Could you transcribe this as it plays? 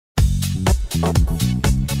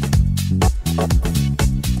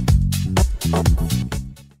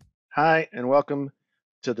Hi, and welcome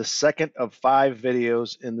to the second of 5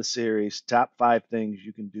 videos in the series, Top 5 Things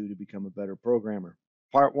You Can Do to Become a Better Programmer.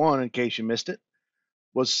 Part 1, in case you missed it,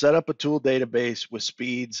 was set up a tool database with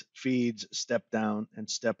speeds, feeds, step down, and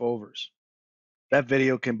step overs. That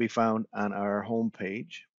video can be found on our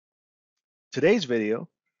homepage. Today's video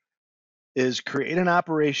is create an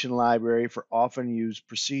operation library for often used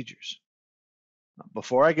procedures.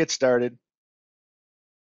 Before I get started,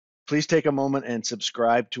 please take a moment and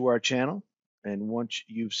subscribe to our channel. And once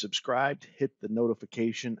you've subscribed, hit the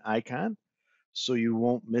notification icon so you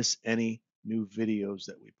won't miss any new videos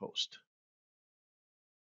that we post.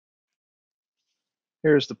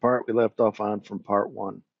 Here's the part we left off on from part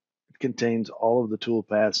 1. It contains all of the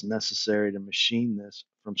toolpaths necessary to machine this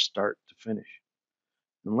from start to finish.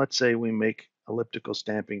 And let's say we make elliptical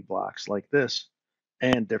stamping blocks like this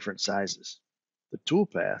and different sizes. The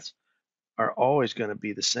toolpaths are always going to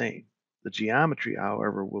be the same. The geometry,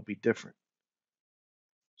 however, will be different.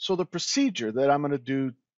 So the procedure that I'm going to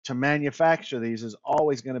do to manufacture these is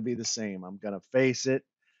always going to be the same. I'm going to face it.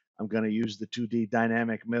 I'm going to use the 2D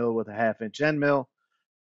dynamic mill with a 1/2-inch end mill.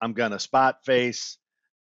 I'm going to spot face.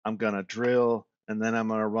 I'm going to drill. And then I'm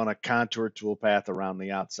going to run a contour toolpath around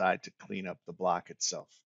the outside to clean up the block itself.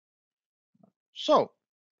 So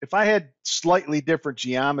if I had slightly different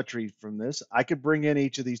geometry from this, I could bring in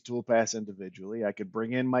each of these toolpaths individually. I could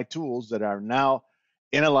bring in my tools that are now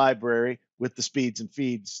in a library with the speeds and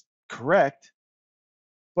feeds correct,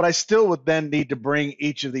 but I still would then need to bring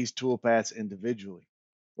each of these toolpaths individually.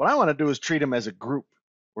 What I want to do is treat them as a group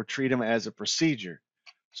or treat them as a procedure.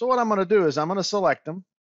 So what I'm going to do is I'm going to select them.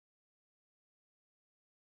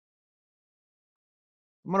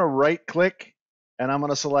 I'm going to right click and I'm going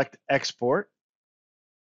to select export.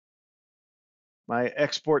 My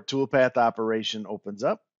export toolpath operation opens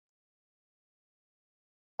up.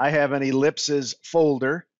 I have an ellipses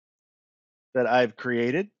folder that I've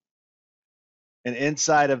created. And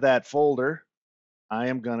inside of that folder, I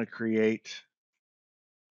am going to create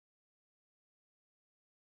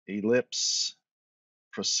ellipse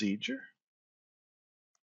procedure.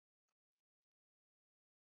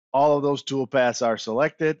 All of those toolpaths are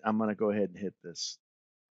selected. I'm going to go ahead and hit this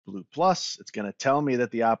blue plus. It's going to tell me that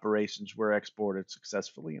the operations were exported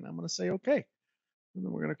successfully, and I'm going to say OK. And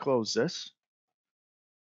then we're going to close this.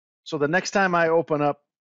 So the next time I open up,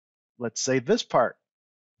 let's say this part,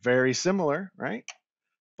 very similar, right?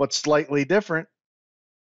 But slightly different.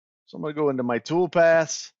 So I'm going to go into my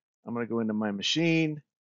toolpaths. I'm going to go into my machine.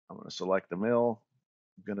 I'm going to select the mill.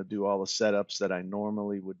 I'm going to do all the setups that I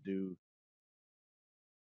normally would do.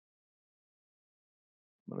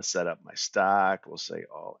 I'm going to set up my stock. We'll say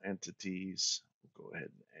all entities. We'll go ahead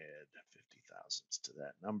and add 50 thousandths to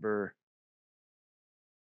that number.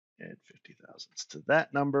 Add 50 thousandths to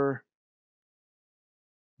that number.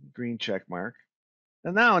 Green check mark.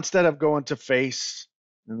 And now instead of going to face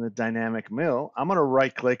in the dynamic mill, I'm going to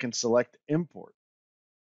right click and select import.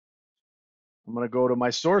 I'm going to go to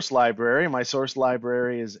my source library. My source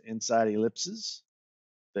library is inside ellipses.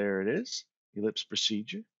 There it is, ellipse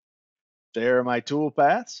procedure. There are my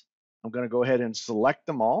toolpaths. I'm going to go ahead and select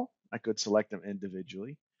them all. I could select them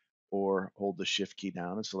individually or hold the shift key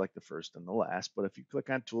down and select the first and the last. But if you click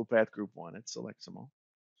on toolpath group 1, it selects them all.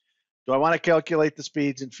 Do I want to calculate the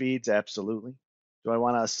speeds and feeds? Absolutely. Do I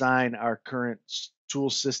want to assign our current tool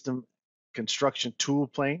system construction tool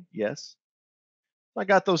plane? Yes. If I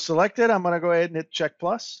got those selected, I'm going to go ahead and hit check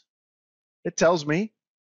plus. It tells me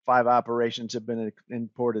 5 operations have been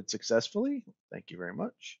imported successfully. Thank you very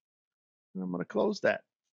much. And I'm going to close that.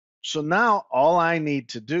 So now all I need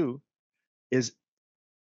to do is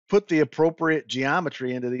put the appropriate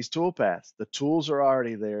geometry into these toolpaths. The tools are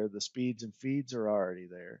already there. The speeds and feeds are already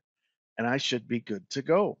there. And I should be good to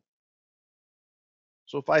go.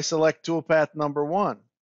 So if I select toolpath number 1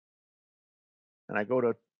 and I go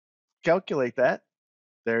to calculate that,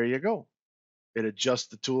 there you go. It adjusts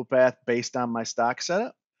the toolpath based on my stock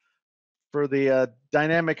setup. For the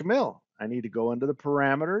dynamic mill, I need to go into the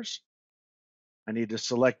parameters. I need to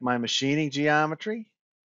select my machining geometry.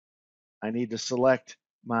 I need to select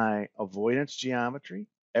my avoidance geometry.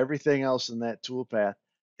 Everything else in that toolpath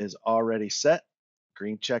is already set.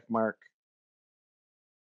 Green check mark.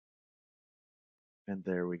 And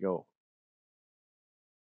there we go.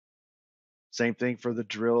 Same thing for the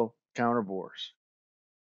drill counter bores.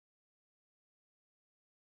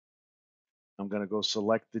 I'm going to go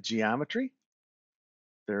select the geometry.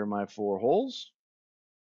 There are my 4 holes.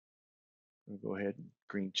 I'm going to go ahead and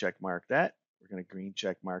green check mark that. We're going to green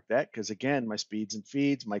check mark that because again, my speeds and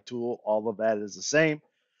feeds, my tool, all of that is the same.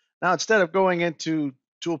 Now, instead of going into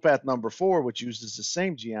toolpath number 4, which uses the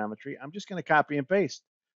same geometry, I'm just going to copy and paste.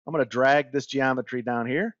 I'm going to drag this geometry down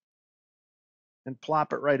here and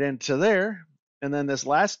plop it right into there. And then this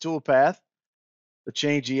last toolpath, the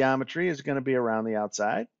change geometry, is going to be around the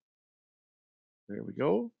outside. There we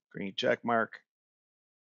go. Green check mark.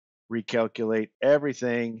 Recalculate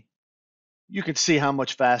everything. You can see how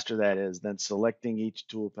much faster that is than selecting each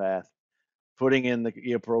toolpath, putting in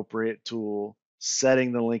the appropriate tool,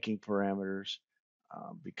 setting the linking parameters.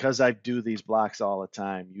 Because I do these blocks all the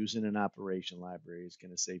time, using an operation library is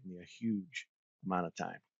going to save me a huge amount of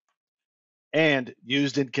time. And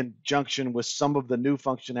used in conjunction with some of the new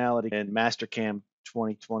functionality in Mastercam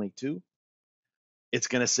 2022, it's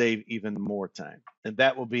going to save even more time. And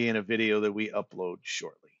that will be in a video that we upload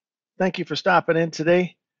shortly. Thank you for stopping in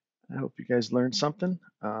today. I hope you guys learned something.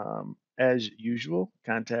 As usual,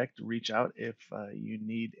 reach out if you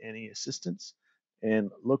need any assistance.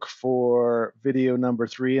 And look for video number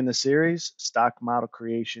 3 in the series, stock model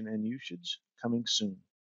creation and usage, coming soon.